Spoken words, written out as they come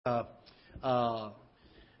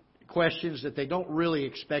questions that they don't really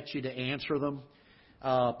expect you to answer them.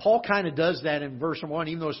 Paul kind of does that in verse 1,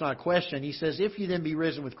 even though it's not a question. He says, if you then be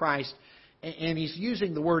risen with Christ, and he's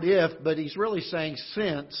using the word if, but he's really saying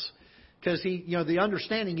since, because the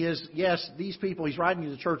understanding is, yes, these people, he's writing to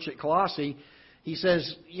the church at Colossae, he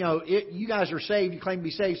says, you guys are saved, you claim to be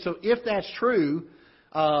saved, so if that's true,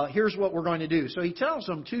 here's what we're going to do. So he tells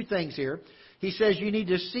them two things here. He says you need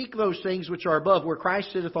to seek those things which are above, where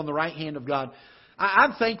Christ sitteth on the right hand of God.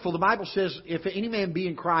 I'm thankful. The Bible says, if any man be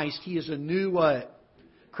in Christ, he is a new what?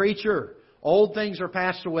 Creature. Old things are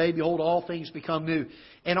passed away. Behold, all things become new.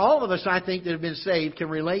 And all of us, I think, that have been saved can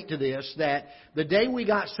relate to this, that the day we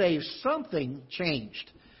got saved, something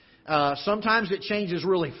changed. Sometimes it changes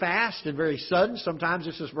really fast and very sudden. Sometimes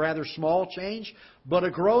it's a rather small change, but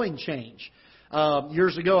a growing change.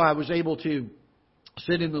 Years ago, I was able to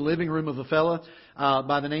sit in the living room of a fella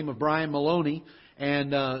by the name of Brian Maloney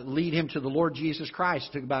and lead him to the Lord Jesus Christ.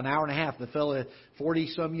 It took about an hour and a half. The fella,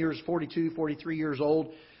 40-some years, 42, 43 years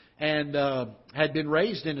old, and had been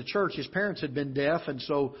raised in a church. His parents had been deaf, and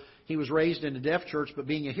so he was raised in a deaf church. But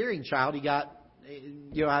being a hearing child, he got,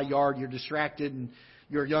 how you are, you're distracted, and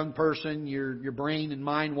you're a young person, your brain and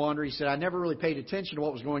mind wander. He said, I never really paid attention to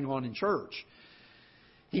what was going on in church.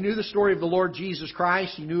 He knew the story of the Lord Jesus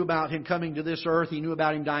Christ. He knew about Him coming to this earth. He knew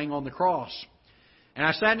about Him dying on the cross. And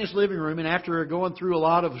I sat in his living room, and after going through a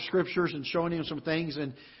lot of scriptures and showing him some things,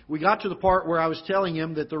 and we got to the part where I was telling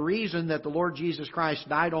him that the reason that the Lord Jesus Christ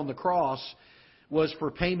died on the cross was for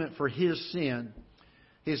payment for his sin.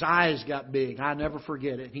 His eyes got big. I'll never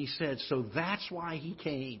forget it. He said, so that's why He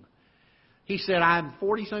came. He said, I'm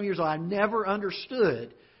 40-some years old. I never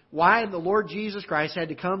understood why the Lord Jesus Christ had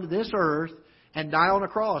to come to this earth and die on a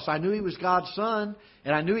cross. I knew He was God's Son,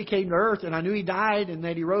 and I knew He came to earth, and I knew He died and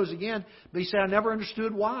that He rose again. But he said, I never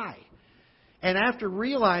understood why. And after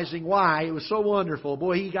realizing why, it was so wonderful.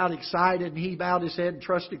 Boy, he got excited, and he bowed his head and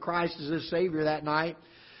trusted Christ as his Savior that night.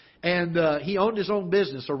 And he owned his own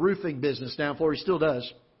business, a roofing business down in Florida. He still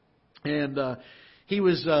does. And he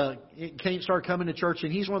started coming to church,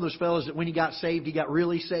 and he's one of those fellows that when he got saved, he got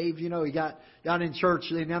really saved. He got in church,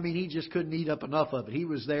 and he just couldn't eat up enough of it. He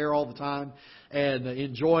was there all the time and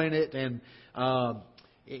enjoying it. And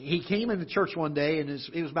he came into church one day, and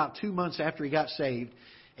it was about 2 months after he got saved.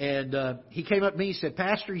 And he came up to me, he said,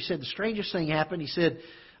 Pastor, he said, the strangest thing happened. He said,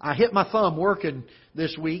 I hit my thumb working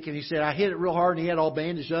this week, and he said, I hit it real hard, and he had all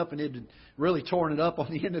bandaged up, and it had really torn it up on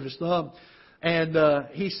the end of his thumb. And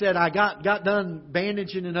he said, I got done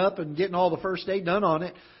bandaging it up and getting all the first aid done on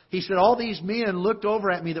it. He said, all these men looked over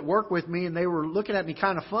at me that work with me, and they were looking at me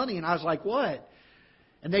kind of funny. And I was like, what?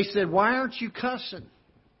 And they said, why aren't you cussing?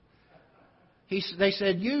 They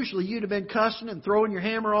said, usually you'd have been cussing and throwing your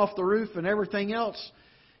hammer off the roof and everything else.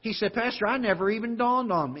 He said, Pastor, I never even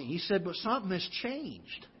dawned on me. He said, but something has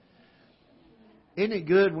changed. Isn't it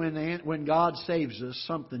good when God saves us,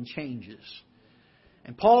 something changes?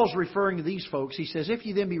 And Paul's referring to these folks. He says, if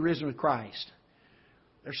you then be risen with Christ,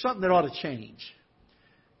 there's something that ought to change.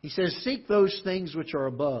 He says, seek those things which are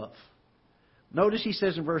above. Notice he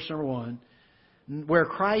says in verse number 1, where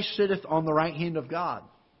Christ sitteth on the right hand of God.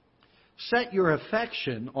 Set your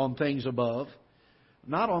affection on things above,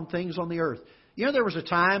 not on things on the earth. There was a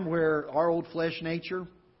time where our old flesh nature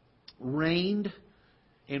reigned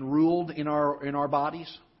and ruled in our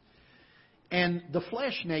bodies. And the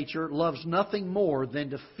flesh nature loves nothing more than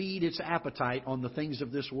to feed its appetite on the things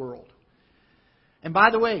of this world. And by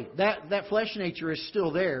the way, that flesh nature is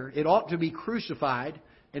still there. It ought to be crucified.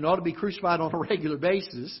 It ought to be crucified on a regular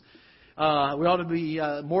basis. We ought to be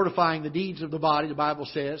mortifying the deeds of the body, the Bible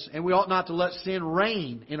says. And we ought not to let sin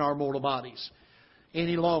reign in our mortal bodies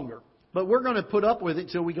any longer. But we're going to put up with it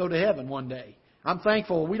till we go to heaven one day. I'm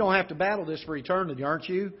thankful we don't have to battle this for eternity, aren't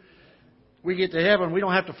you? We get to heaven, we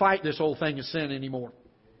don't have to fight this whole thing of sin anymore.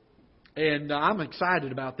 And I'm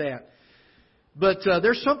excited about that. But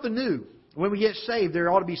there's something new. When we get saved,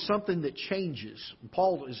 there ought to be something that changes. And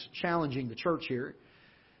Paul is challenging the church here.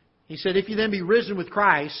 He said, if you then be risen with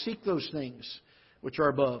Christ, seek those things which are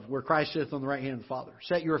above, where Christ sitteth on the right hand of the Father.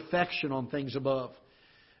 Set your affection on things above.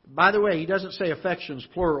 By the way, he doesn't say affections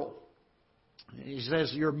plural. He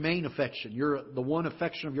says your main affection, the one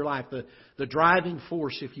affection of your life, the driving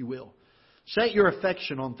force, if you will. Set your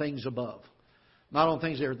affection on things above, not on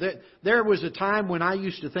things there. There was a time when I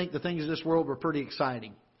used to think the things of this world were pretty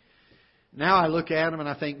exciting. Now I look at them and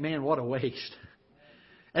I think, man, what a waste.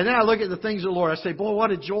 And then I look at the things of the Lord. I say, boy, what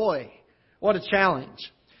a joy. What a challenge.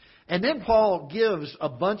 And then Paul gives a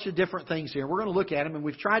bunch of different things here. We're going to look at them, and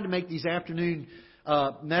we've tried to make these afternoon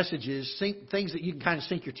messages, things that you can kind of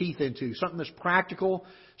sink your teeth into, something that's practical,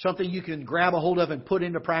 something you can grab a hold of and put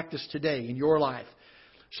into practice today in your life.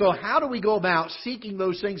 So how do we go about seeking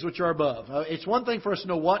those things which are above? It's one thing for us to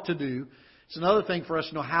know what to do. It's another thing for us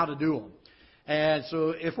to know how to do them. And so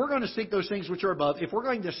if we're going to seek those things which are above, if we're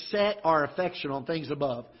going to set our affection on things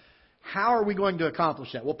above, how are we going to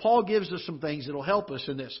accomplish that? Well, Paul gives us some things that will help us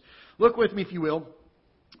in this. Look with me, if you will,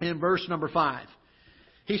 in verse number 5.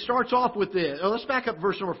 He starts off with this. Let's back up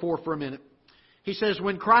verse number 4 for a minute. He says,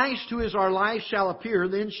 when Christ, who is our life, shall appear,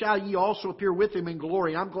 then shall ye also appear with Him in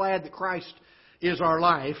glory. I'm glad that Christ is our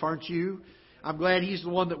life, aren't you? I'm glad He's the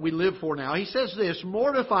one that we live for now. He says this,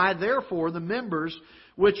 mortify therefore the members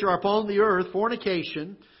which are upon the earth,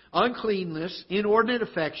 fornication, uncleanness, inordinate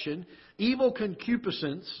affection, evil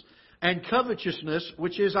concupiscence, and covetousness,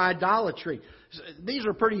 which is idolatry. These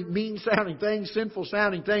are pretty mean-sounding things,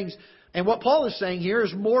 sinful-sounding things. And what Paul is saying here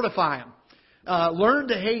is mortify them. Learn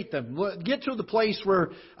to hate them. Get to the place where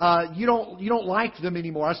you don't like them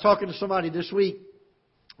anymore. I was talking to somebody this week,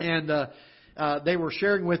 and they were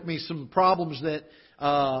sharing with me some problems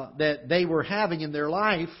that they were having in their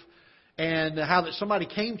life, and how that somebody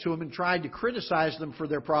came to them and tried to criticize them for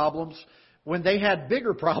their problems when they had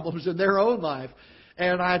bigger problems in their own life.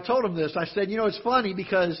 And I told them this. I said, it's funny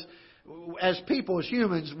because as people, as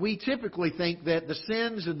humans, we typically think that the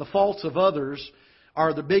sins and the faults of others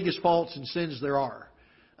are the biggest faults and sins there are.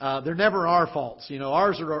 They're never our faults.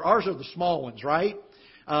 Ours are the small ones, right?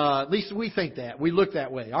 At least we think that. We look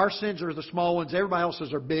that way. Our sins are the small ones. Everybody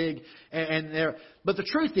else's are big. But the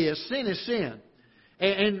truth is, sin is sin.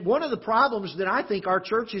 And one of the problems that I think our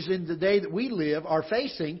churches in the day that we live are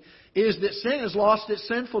facing is that sin has lost its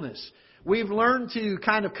sinfulness. We've learned to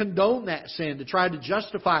kind of condone that sin, to try to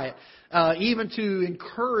justify it, even to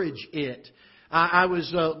encourage it. I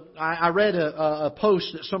read a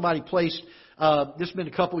post that somebody placed. This has been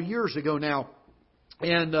a couple of years ago now,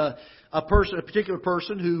 and a particular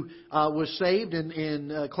person who was saved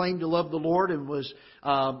and claimed to love the Lord and was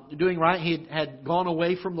doing right. He had gone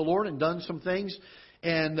away from the Lord and done some things,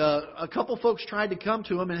 and a couple folks tried to come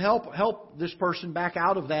to him and help this person back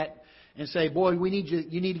out of that. And say, boy, you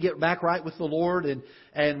need to get back right with the Lord,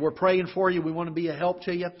 and we're praying for you. We want to be a help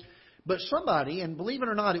to you. But somebody, and believe it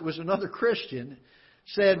or not, it was another Christian,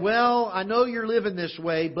 said, well, I know you're living this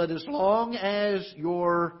way, but as long as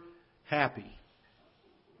you're happy.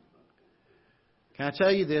 Can I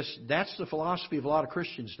tell you this? That's the philosophy of a lot of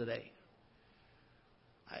Christians today.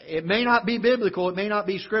 It may not be biblical, it may not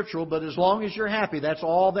be scriptural, but as long as you're happy, that's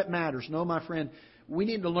all that matters. No, my friend, we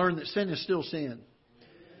need to learn that sin is still sin.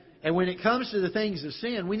 And when it comes to the things of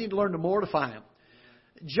sin, we need to learn to mortify them.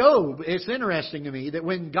 Job, it's interesting to me that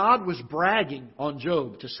when God was bragging on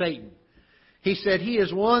Job to Satan, He said, He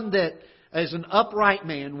is one that is an upright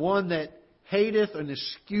man, one that hateth and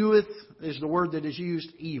escheweth, is the word that is used,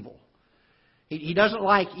 evil. He doesn't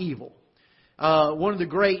like evil. One of the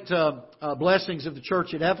great blessings of the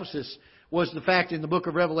church at Ephesus was the fact in the book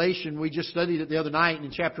of Revelation, we just studied it the other night, and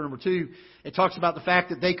in chapter number 2, it talks about the fact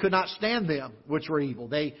that they could not stand them which were evil.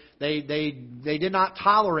 They did not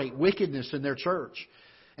tolerate wickedness in their church.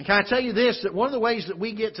 And can I tell you this, that one of the ways that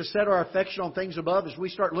we get to set our affection on things above is we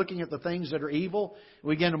start looking at the things that are evil, and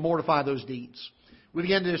we begin to mortify those deeds. We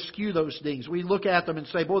begin to eschew those things. We look at them and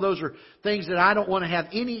say, boy, those are things that I don't want to have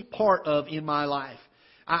any part of in my life.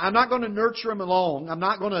 I'm not going to nurture them along. I'm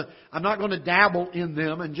not going to dabble in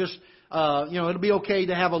them and just it'll be okay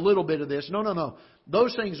to have a little bit of this. No.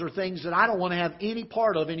 Those things are things that I don't want to have any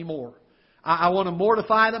part of anymore. I want to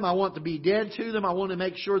mortify them. I want to be dead to them. I want to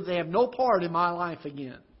make sure that they have no part in my life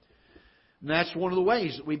again. And that's one of the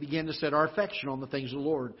ways that we begin to set our affection on the things of the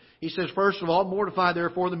Lord. He says, first of all, mortify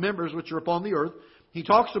therefore the members which are upon the earth. He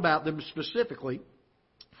talks about them specifically.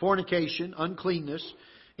 Fornication, uncleanness,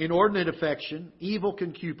 inordinate affection, evil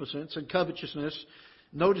concupiscence, and covetousness.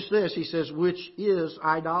 Notice this, he says, which is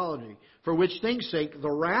idolatry, for which things' sake the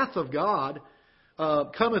wrath of God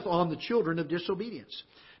cometh on the children of disobedience.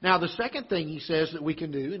 Now, the second thing he says that we can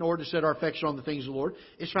do in order to set our affection on the things of the Lord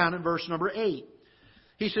is found in verse number 8.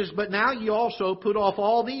 He says, but now ye also put off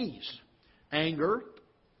all these. Anger,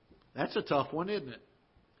 that's a tough one, isn't it?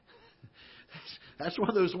 That's one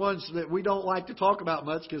of those ones that we don't like to talk about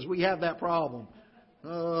much because we have that problem.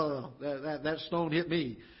 Oh, that stone hit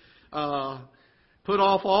me. Put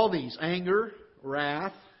off all these: anger,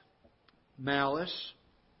 wrath, malice,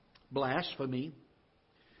 blasphemy,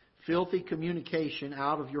 filthy communication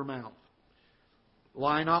out of your mouth.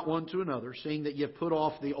 Lie not one to another, seeing that ye have put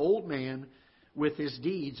off the old man with his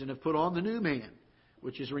deeds, and have put on the new man,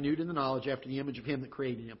 which is renewed in the knowledge after the image of Him that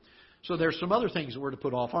created him. So there's some other things that we're to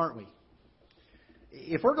put off, aren't we?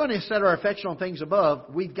 if we're going to set our affection on things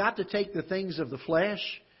above, we've got to take the things of the flesh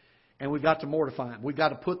and we've got to mortify them. We've got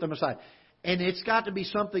to put them aside. And it's got to be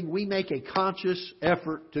something we make a conscious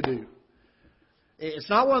effort to do. It's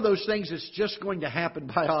not one of those things that's just going to happen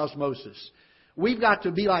by osmosis. We've got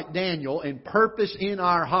to be like Daniel and purpose in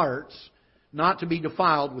our hearts not to be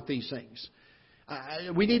defiled with these things.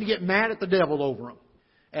 We need to get mad at the devil over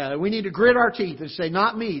them. We need to grit our teeth and say,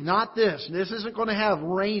 not me, not this. This isn't going to have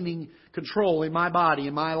reigning control in my body,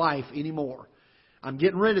 in my life anymore. I'm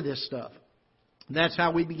getting rid of this stuff. And that's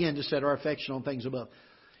how we begin to set our affection on things above.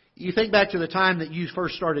 You think back to the time that you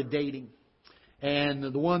first started dating, and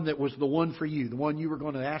the one that was the one for you, the one you were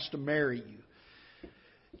going to ask to marry you.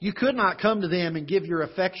 You could not come to them and give your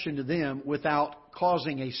affection to them without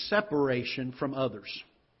causing a separation from others.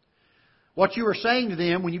 What you were saying to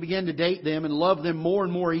them when you began to date them and love them more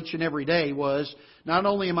and more each and every day was, not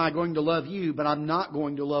only am I going to love you, but I'm not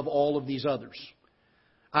going to love all of these others.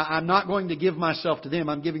 I'm not going to give myself to them.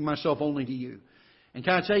 I'm giving myself only to you. And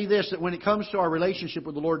can I tell you this, that when it comes to our relationship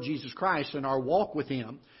with the Lord Jesus Christ and our walk with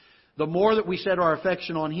Him, the more that we set our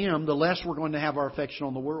affection on Him, the less we're going to have our affection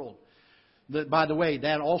on the world. By the way,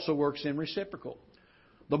 that also works in reciprocal.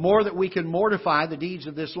 The more that we can mortify the deeds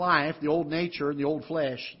of this life, the old nature and the old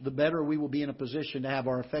flesh, the better we will be in a position to have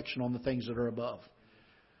our affection on the things that are above.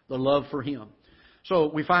 The love for Him. So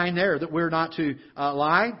we find there that we're not to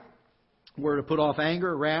lie. We're to put off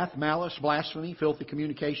anger, wrath, malice, blasphemy, filthy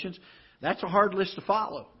communications. That's a hard list to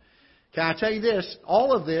follow. Can I tell you this?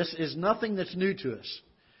 All of this is nothing that's new to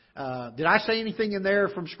us. Did I say anything in there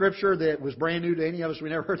from Scripture that was brand new to any of us? We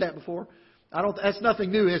never heard that before? That's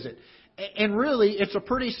nothing new, is it? And really, it's a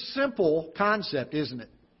pretty simple concept, isn't it?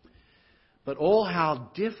 But oh,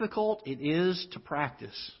 how difficult it is to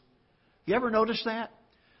practice. You ever notice that?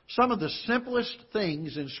 Some of the simplest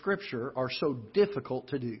things in Scripture are so difficult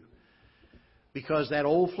to do. Because that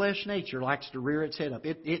old flesh nature likes to rear its head up.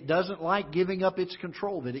 It doesn't like giving up its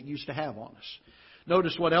control that it used to have on us.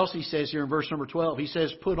 Notice what else he says here in verse number 12. He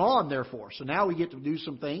says, put on, therefore. So now we get to do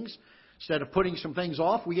some things. Instead of putting some things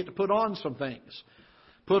off, we get to put on some things.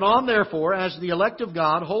 Put on, therefore, as the elect of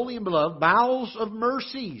God, holy and beloved, bowels of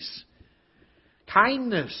mercies,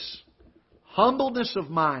 kindness, humbleness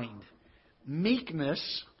of mind,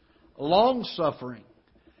 meekness, long-suffering.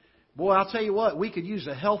 Boy, I'll tell you what, we could use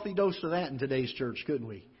a healthy dose of that in today's church, couldn't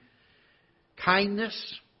we?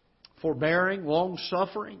 Kindness, forbearing,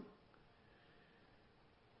 long-suffering,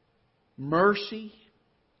 mercy,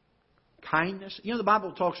 kindness. You know, the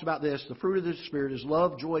Bible talks about this. The fruit of the Spirit is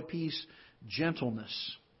love, joy, peace,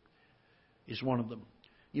 gentleness is one of them.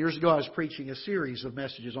 Years ago, I was preaching a series of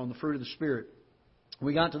messages on the fruit of the Spirit.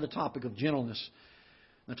 We got to the topic of gentleness.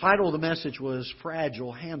 The title of the message was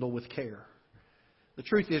Fragile, Handle with Care. The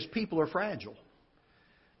truth is, people are fragile.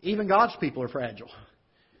 Even God's people are fragile.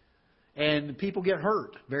 And people get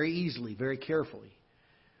hurt very easily, very carefully.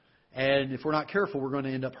 And if we're not careful, we're going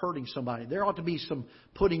to end up hurting somebody. There ought to be some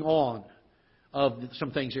putting on of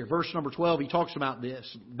some things here. Verse number 12, he talks about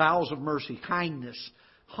this. Bowels of mercy, kindness,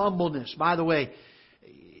 humbleness. By the way,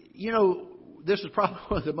 you know, this is probably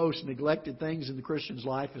one of the most neglected things in the Christian's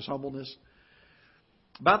life is humbleness.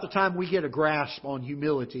 About the time we get a grasp on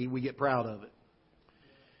humility, we get proud of it.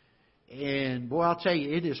 And boy, I'll tell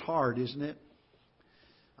you, it is hard, isn't it?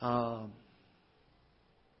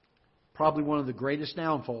 Probably one of the greatest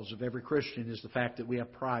downfalls of every Christian is the fact that we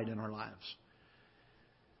have pride in our lives.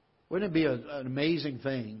 Wouldn't it be an amazing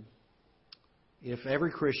thing if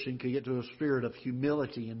every Christian could get to a spirit of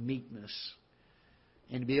humility and meekness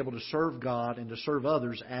and to be able to serve God and to serve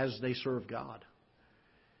others as they serve God?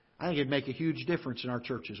 I think it'd make a huge difference in our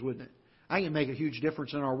churches, wouldn't it? I think it'd make a huge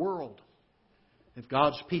difference in our world if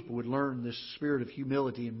God's people would learn this spirit of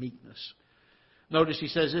humility and meekness. Notice he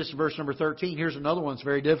says this in verse number 13. Here's another one that's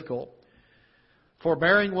very difficult.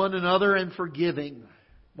 Forbearing one another and forgiving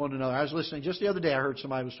one another. I was listening just the other day. I heard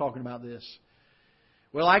somebody was talking about this.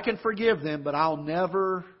 Well, I can forgive them, but I'll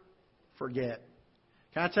never forget.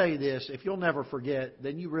 Can I tell you this? If you'll never forget,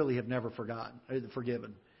 then you really have never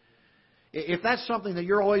forgiven. If that's something that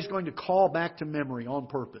you're always going to call back to memory on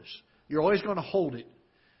purpose, you're always going to hold it,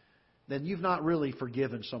 then you've not really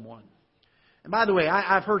forgiven someone. And by the way,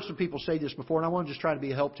 I've heard some people say this before, and I want to just try to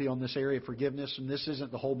be a help to you on this area of forgiveness, and this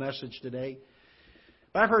isn't the whole message today.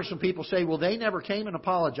 But I've heard some people say, well, they never came and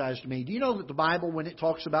apologized to me. Do you know that the Bible, when it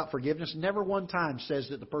talks about forgiveness, never one time says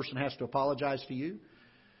that the person has to apologize to you?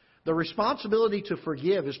 The responsibility to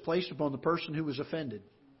forgive is placed upon the person who was offended.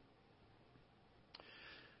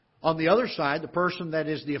 On the other side, the person that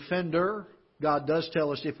is the offender, God does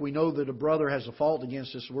tell us if we know that a brother has a fault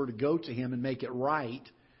against us, we're to go to him and make it right,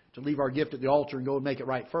 to leave our gift at the altar and go and make it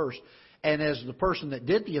right first. And as the person that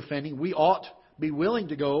did the offending, we ought to be willing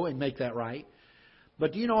to go and make that right.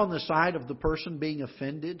 But do you know, on the side of the person being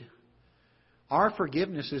offended, our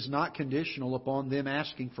forgiveness is not conditional upon them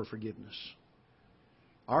asking for forgiveness.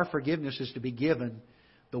 Our forgiveness is to be given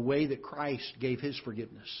the way that Christ gave His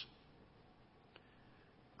forgiveness.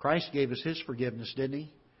 Christ gave us His forgiveness, didn't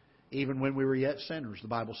He? Even when we were yet sinners, the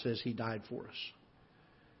Bible says He died for us.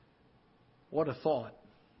 What a thought.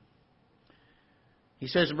 He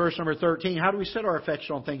says in verse number 13, how do we set our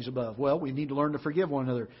affection on things above? Well, we need to learn to forgive one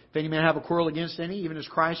another. If any man have a quarrel against any, even as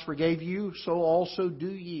Christ forgave you, so also do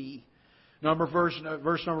ye. Verse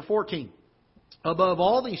number 14. Above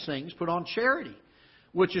all these things, put on charity,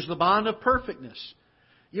 which is the bond of perfectness.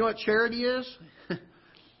 You know what charity is?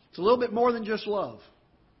 It's a little bit more than just love.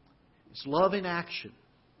 It's love in action.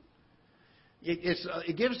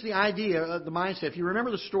 It gives the idea, the mindset. If you remember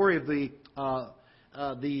the story of the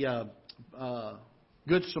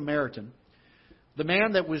Good Samaritan, the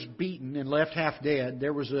man that was beaten and left half dead,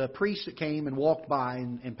 there was a priest that came and walked by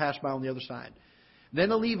and passed by on the other side. Then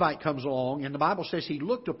a Levite comes along, and the Bible says he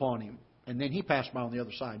looked upon him, and then he passed by on the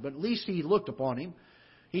other side. But at least he looked upon him.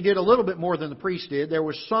 He did a little bit more than the priest did. There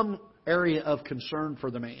was some area of concern for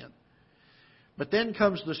the man. But then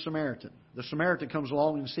comes the Samaritan. The Samaritan comes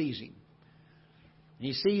along and sees him. And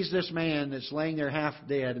he sees this man that's laying there half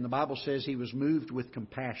dead, and the Bible says he was moved with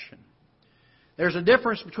compassion. There's a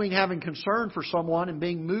difference between having concern for someone and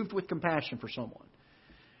being moved with compassion for someone.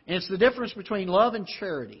 And it's the difference between love and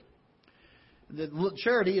charity.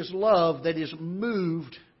 Charity is love that is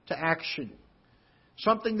moved to action.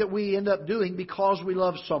 Something that we end up doing because we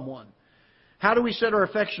love someone. How do we set our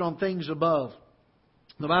affection on things above?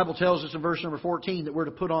 The Bible tells us in verse number 14 that we're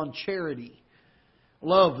to put on charity.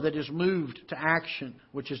 Love that is moved to action,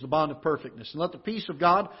 which is the bond of perfectness. And let the peace of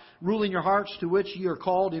God rule in your hearts, to which ye are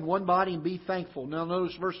called in one body, and be thankful. Now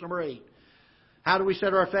notice verse number 8. How do we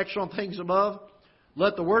set our affection on things above?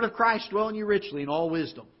 Let the word of Christ dwell in you richly in all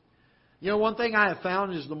wisdom. You know, one thing I have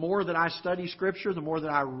found is the more that I study Scripture, the more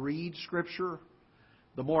that I read Scripture,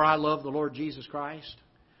 the more I love the Lord Jesus Christ,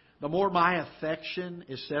 the more my affection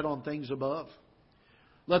is set on things above.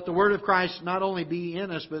 Let the word of Christ not only be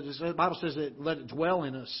in us, but the Bible says that let it dwell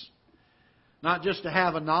in us. Not just to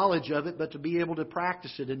have a knowledge of it, but to be able to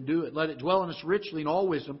practice it and do it. Let it dwell in us richly in all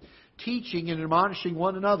wisdom, teaching and admonishing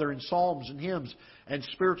one another in psalms and hymns and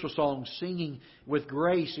spiritual songs, singing with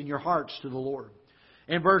grace in your hearts to the Lord.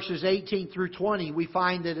 In verses 18 through 20, we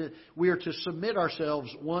find that we are to submit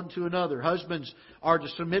ourselves one to another. Husbands are to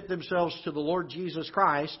submit themselves to the Lord Jesus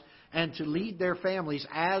Christ and to lead their families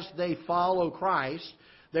as they follow Christ.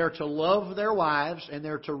 They're to love their wives, and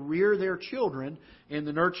they're to rear their children in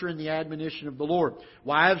the nurture and the admonition of the Lord.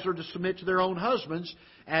 Wives are to submit to their own husbands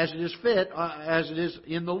as it is fit, as it is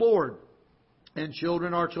in the Lord. And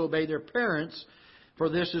children are to obey their parents, for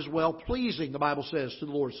this is well-pleasing, the Bible says, to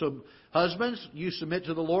the Lord. So, husbands, you submit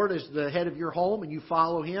to the Lord as the head of your home, and you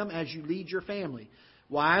follow Him as you lead your family.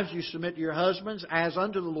 Wives, you submit to your husbands as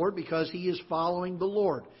unto the Lord, because He is following the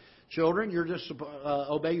Lord. Children, you're to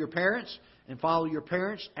obey your parents and follow your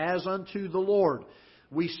parents as unto the Lord.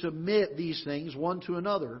 We submit these things one to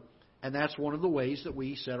another, and that's one of the ways that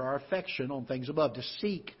we set our affection on things above, to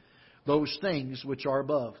seek those things which are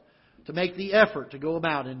above, to make the effort to go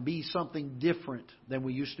about and be something different than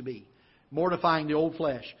we used to be, mortifying the old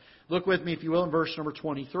flesh. Look with me, if you will, in verse number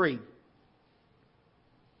 23.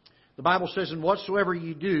 The Bible says, "And whatsoever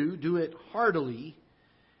ye do, do it heartily,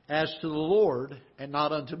 as to the Lord, and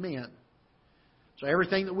not unto men." So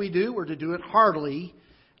everything that we do, we're to do it heartily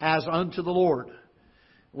as unto the Lord.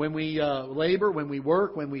 When we labor, when we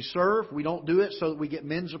work, when we serve, we don't do it so that we get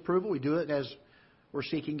men's approval. We do it as we're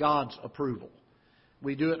seeking God's approval.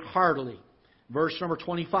 We do it heartily. Verse number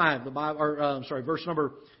 25. Verse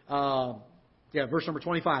number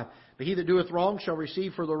 25. "But he that doeth wrong shall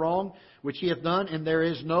receive for the wrong which he hath done, and there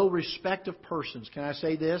is no respect of persons." Can I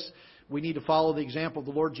say this? We need to follow the example of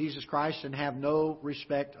the Lord Jesus Christ and have no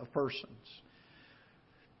respect of persons.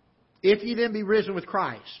 "If ye then be risen with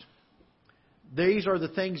Christ," these are the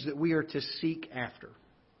things that we are to seek after.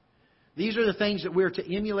 These are the things that we are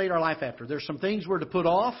to emulate our life after. There's some things we're to put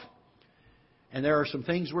off, and there are some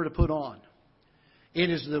things we're to put on. It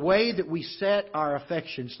is the way that we set our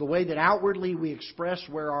affections, the way that outwardly we express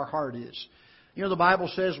where our heart is. You know, the Bible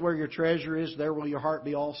says, "Where your treasure is, there will your heart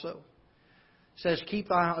be also."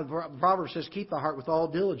 Proverbs says, "Keep thy heart with all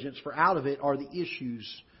diligence, for out of it are the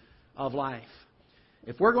issues of life."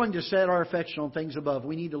 If we're going to set our affection on things above,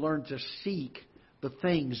 we need to learn to seek the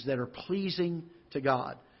things that are pleasing to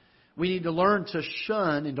God. We need to learn to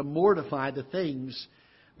shun and to mortify the things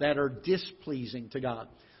that are displeasing to God.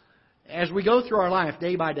 as we go through our life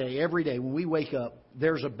day by day, every day, when we wake up,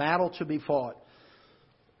 there's a battle to be fought.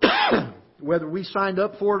 Whether we signed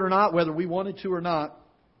up for it or not, whether we wanted to or not,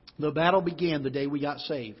 the battle began the day we got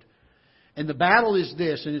saved. And the battle is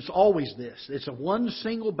this, and it's always this. It's a one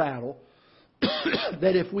single battle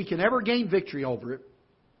that if we can ever gain victory over it,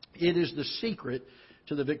 it is the secret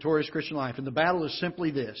to the victorious Christian life. And the battle is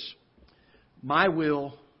simply this: my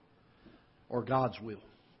will or God's will.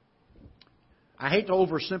 I hate to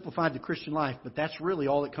oversimplify the Christian life, but that's really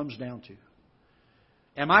all it comes down to.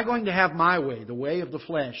 Am I going to have my way, the way of the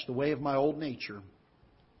flesh, the way of my old nature?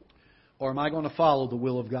 Or am I going to follow the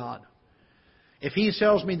will of God? If He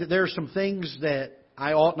tells me that there are some things that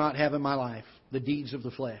I ought not have in my life, the deeds of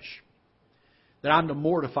the flesh, that I'm to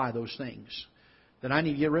mortify those things, then I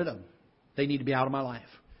need to get rid of them. They need to be out of my life.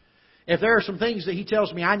 If there are some things that He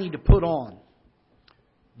tells me I need to put on,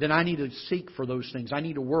 then I need to seek for those things. I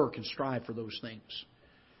need to work and strive for those things.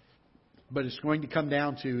 But it's going to come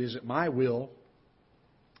down to, is it my will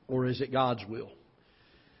or is it God's will?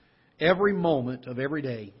 Every moment of every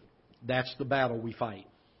day, that's the battle we fight.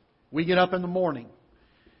 We get up in the morning.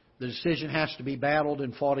 The decision has to be battled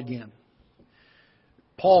and fought again.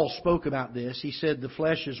 Paul spoke about this. He said the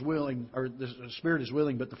flesh is willing, or the spirit is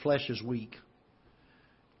willing, but the flesh is weak.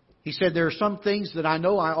 He said there are some things that I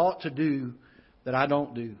know I ought to do that I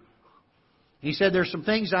don't do. He said there are some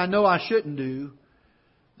things I know I shouldn't do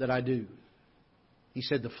that I do. He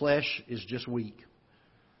said the flesh is just weak.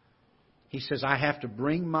 He says I have to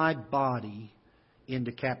bring my body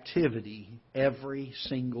into captivity every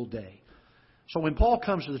single day. So when Paul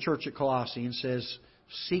comes to the church at Colossae and says,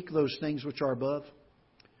 seek those things which are above,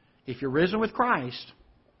 if you're risen with Christ,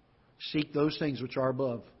 seek those things which are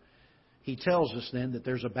above. He tells us then that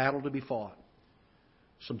there's a battle to be fought.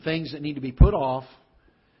 Some things that need to be put off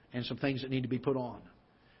and some things that need to be put on.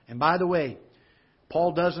 And by the way,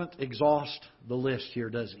 Paul doesn't exhaust the list here,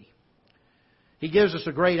 does he? He gives us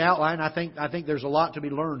a great outline. I think there's a lot to be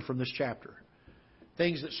learned from this chapter.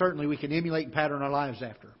 Things that certainly we can emulate and pattern our lives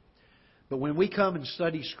after. But when we come and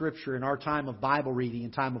study Scripture in our time of Bible reading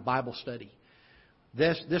and time of Bible study,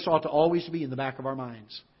 this ought to always be in the back of our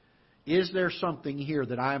minds. Is there something here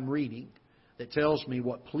that I am reading that tells me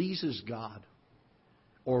what pleases God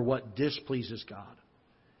or what displeases God?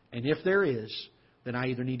 And if there is, then I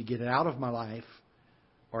either need to get it out of my life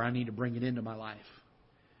or I need to bring it into my life.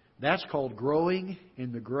 That's called growing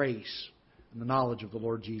in the grace and the knowledge of the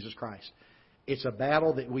Lord Jesus Christ. It's a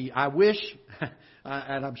battle that I wish,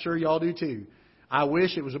 and I'm sure you all do too, I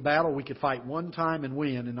wish it was a battle we could fight one time and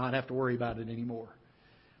win and not have to worry about it anymore.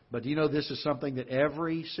 But you know, this is something that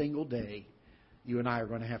every single day you and I are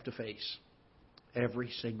going to have to face.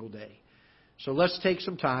 Every single day. So let's take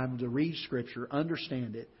some time to read Scripture,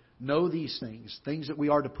 understand it, know these things, things that we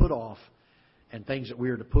are to put off and things that we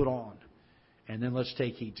are to put on. And then let's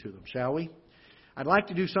take heed to them, shall we? I'd like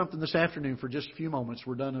to do something this afternoon for just a few moments.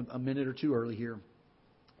 We're done a minute or two early here.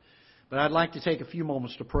 But I'd like to take a few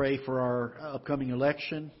moments to pray for our upcoming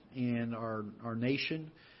election and our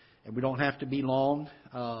nation. And we don't have to be long.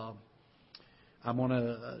 I'm going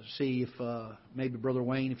to see if maybe Brother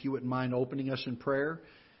Wayne, if you wouldn't mind opening us in prayer.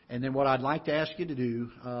 And then what I'd like to ask you to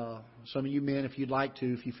do, some of you men, if you'd like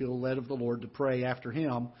to, if you feel led of the Lord to pray after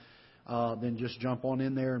him, then just jump on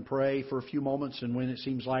in there and pray for a few moments. And when it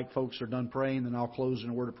seems like folks are done praying, then I'll close in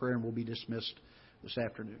a word of prayer and we'll be dismissed this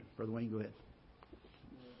afternoon. Brother Wayne, go ahead.